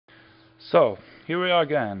So here we are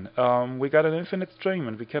again. We got an infinite stream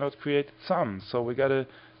and we cannot create some, so we gotta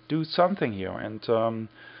do something here. And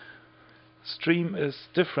stream is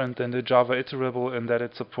different than the Java iterable in that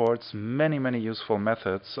it supports many useful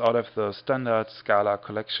methods out of the standard Scala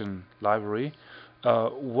collection library.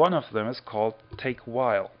 One of them is called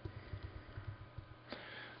takeWhile.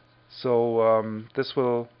 So this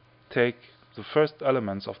will take the first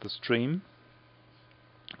elements of the stream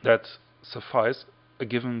that suffice a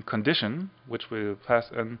given condition, which we'll pass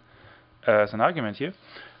in as an argument here,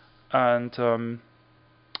 and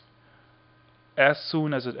as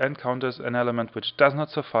soon as it encounters an element which does not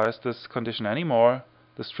suffice this condition anymore,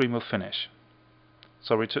 the stream will finish.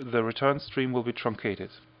 So the return stream will be truncated.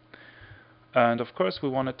 And of course we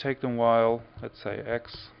want to take them while, let's say,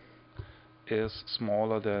 x is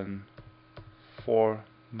smaller than 4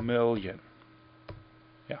 million.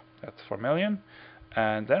 Yeah, that's 4 million.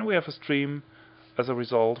 And then we have a stream as a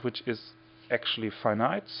result which is actually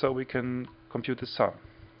finite, so we can compute the sum.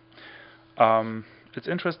 It's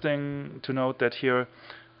interesting to note that here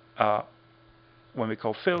when we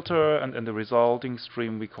call filter and in the resulting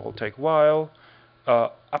stream we call takeWhile,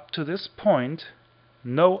 up to this point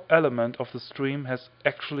no element of the stream has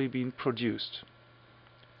actually been produced.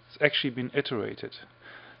 It's actually been iterated.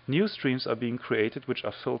 New streams are being created which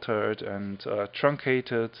are filtered and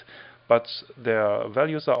truncated, but their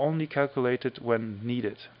values are only calculated when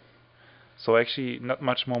needed. So actually not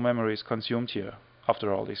much more memory is consumed here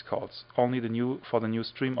after all these calls. Only for the new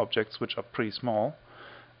stream objects, which are pretty small.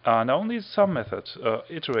 And only some method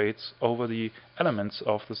iterates over the elements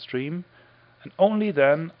of the stream, and only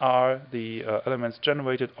then are the elements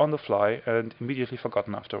generated on the fly and immediately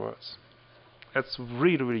forgotten afterwards. That's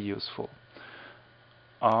really useful.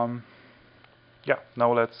 Yeah,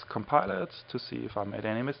 now let's compile it to see if I made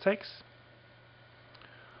any mistakes.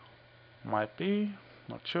 Might be,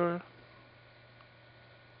 not sure.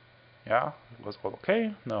 Yeah, it was all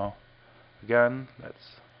okay. No. Again,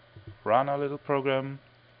 let's run our little program.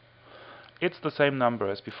 It's the same number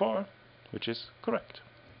as before, which is correct.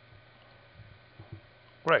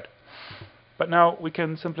 Great. But now we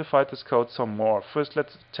can simplify this code some more. First,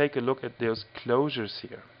 let's take a look at those closures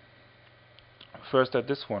here. First at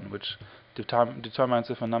this one, which determines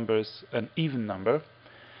if a number is an even number.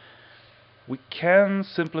 We can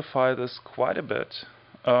simplify this quite a bit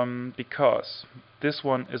because this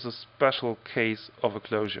one is a special case of a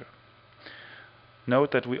closure.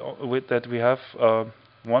 Note that we have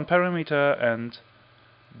one parameter, and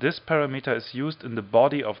this parameter is used in the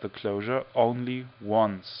body of the closure only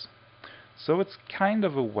once. So it's kind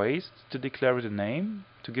of a waste to declare it a name,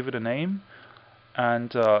 to give it a name,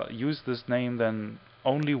 and use this name then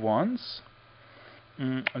only once.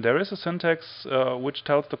 There is a syntax which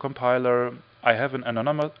tells the compiler I have an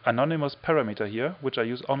anonymous parameter here which I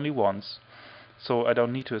use only once, so I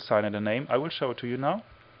don't need to assign it a name. I will show it to you now.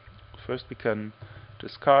 First we can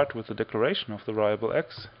discard with the declaration of the variable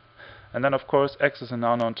x, and then of course x is an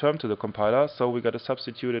unknown term to the compiler, so we got to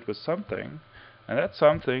substitute it with something, and that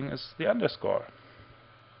something is the underscore.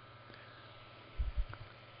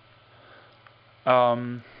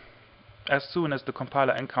 As soon as the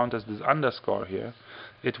compiler encounters this underscore here,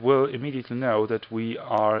 it will immediately know that we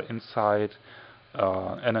are inside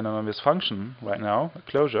an anonymous function right now, a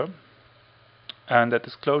closure, and that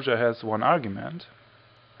this closure has one argument,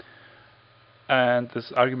 and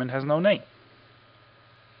this argument has no name.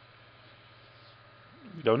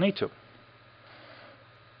 You don't need to.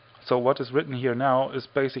 So what is written here now is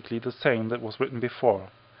basically the same that was written before.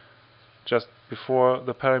 Just before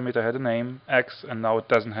the parameter had a name, x, and now it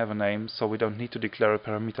doesn't have a name, so we don't need to declare a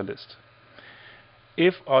parameter list.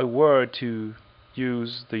 If I were to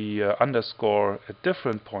use the underscore at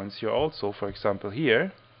different points here also, for example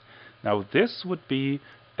here, now this would be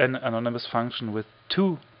an anonymous function with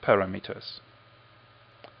two parameters.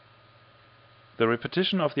 The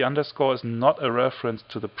repetition of the underscore is not a reference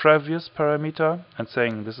to the previous parameter and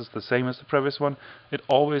saying this is the same as the previous one. It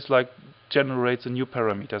always generates a new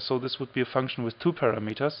parameter. So this would be a function with two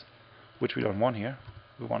parameters, which we don't want here.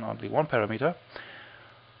 We want only one parameter.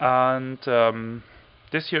 And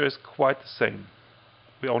this here is quite the same.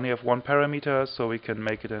 We only have one parameter, so we can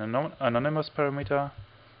make it an anonymous parameter.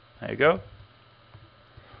 There you go.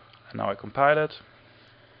 And now I compile it.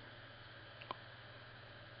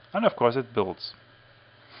 And of course it builds.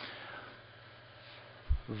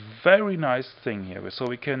 Very nice thing here. So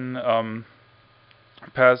we can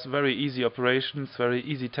pass very easy operations, very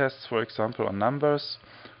easy tests, for example on numbers,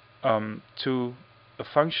 to a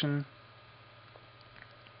function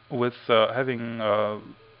with having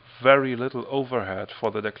very little overhead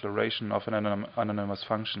for the declaration of an anonymous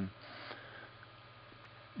function.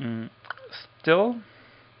 Still,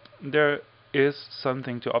 there is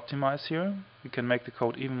something to optimize here. We can make the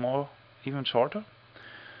code even shorter.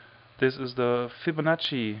 This is the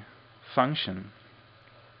Fibonacci function.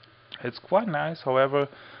 It's quite nice, however,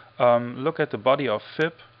 look at the body of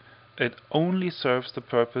fib. It only serves the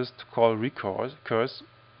purpose to call recurse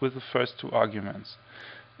with the first two arguments.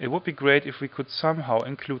 It would be great if we could somehow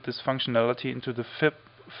include this functionality into the fib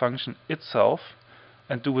function itself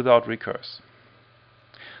and do without recurse.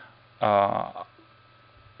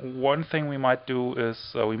 One thing we might do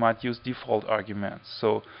is we might use default arguments.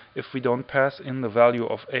 So if we don't pass in the value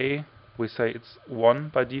of A, we say it's 1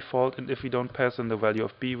 by default, and if we don't pass in the value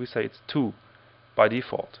of B, we say it's 2 by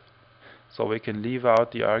default. So we can leave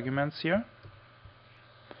out the arguments here.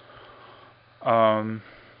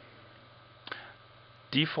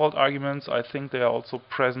 Default arguments, I think they are also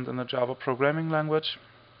present in the Java programming language.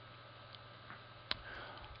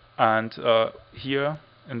 And here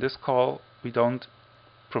in this call we don't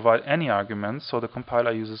provide any arguments, so the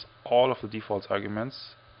compiler uses all of the default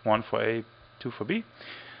arguments, 1 for A, 2 for B.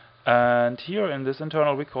 And here in this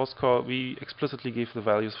internal recurse call we explicitly give the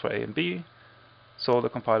values for A and B, so the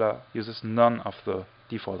compiler uses none of the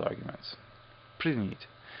default arguments. Pretty neat.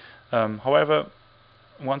 However,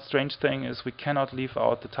 one strange thing is we cannot leave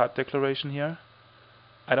out the type declaration here.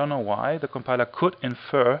 I don't know why. The compiler could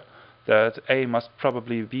infer that A must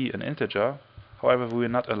probably be an integer. However, we are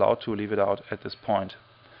not allowed to leave it out at this point.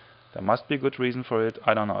 There must be a good reason for it.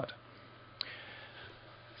 I don't know it.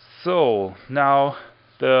 So now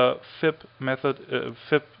the fib method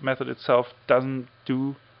itself doesn't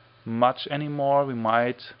do much anymore. We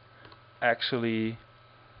might actually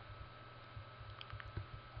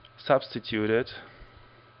substitute it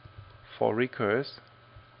for recurse.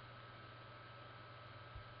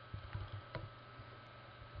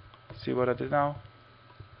 See what I did now?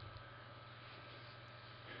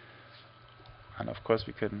 And of course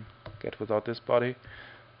we can get without this body.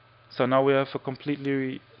 So now we have a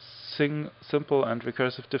completely simple and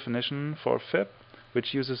recursive definition for fib,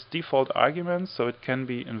 which uses default arguments, so it can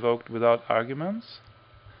be invoked without arguments.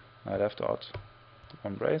 I left out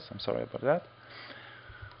one brace, I'm sorry about that.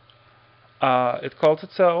 It calls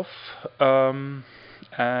itself,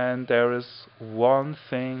 and there is one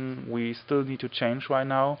thing we still need to change right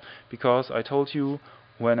now, because I told you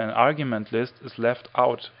when an argument list is left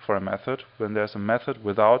out for a method, when there's a method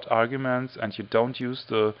without arguments and you don't use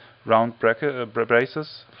the round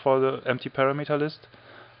braces for the empty parameter list,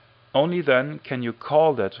 only then can you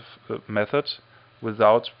call that method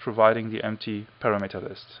without providing the empty parameter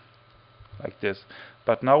list, like this.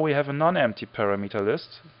 But now we have a non-empty parameter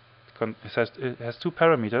list. It has two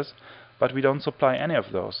parameters, but we don't supply any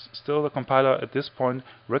of those. Still, the compiler at this point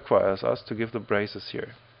requires us to give the braces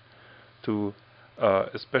here, to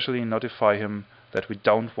especially notify him that we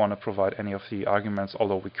don't want to provide any of the arguments,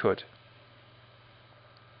 although we could.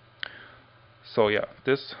 So yeah,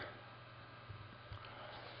 this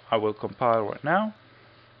I will compile right now,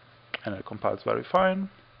 and it compiles very fine.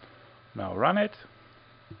 Now run it.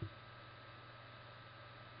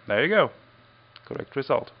 There you go. Correct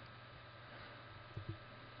result.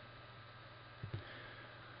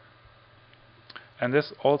 And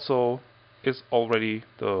this also is already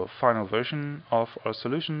the final version of our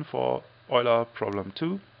solution for Euler problem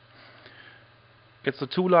 2. It's a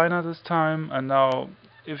two-liner this time, and now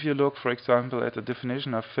if you look, for example, at the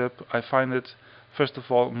definition of fib, I find it first of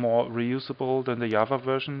all more reusable than the Java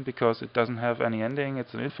version, because it doesn't have any ending.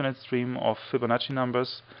 It's an infinite stream of Fibonacci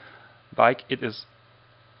numbers, like it is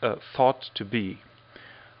thought to be.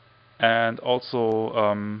 And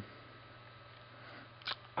also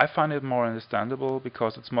I find it more understandable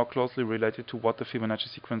because it's more closely related to what the Fibonacci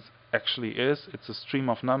sequence actually is. It's a stream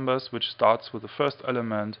of numbers which starts with the first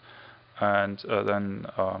element and then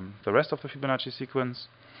the rest of the Fibonacci sequence.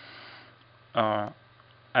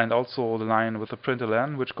 And also the line with the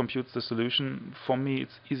println, which computes the solution. For me,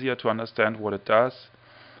 it's easier to understand what it does.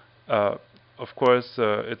 Of course,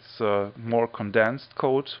 it's more condensed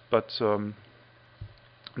code, but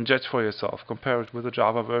judge for yourself. Compare it with the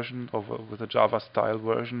Java version or with the Java style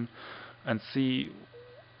version and see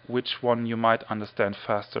which one you might understand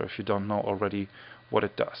faster if you don't know already what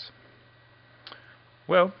it does.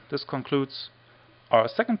 Well, this concludes our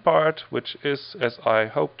second part, which is, as I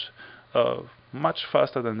hoped, much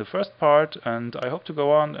faster than the first part, and I hope to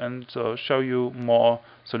go on and show you more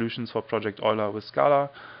solutions for Project Euler with Scala.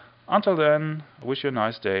 Until then, I wish you a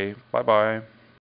nice day. Bye bye.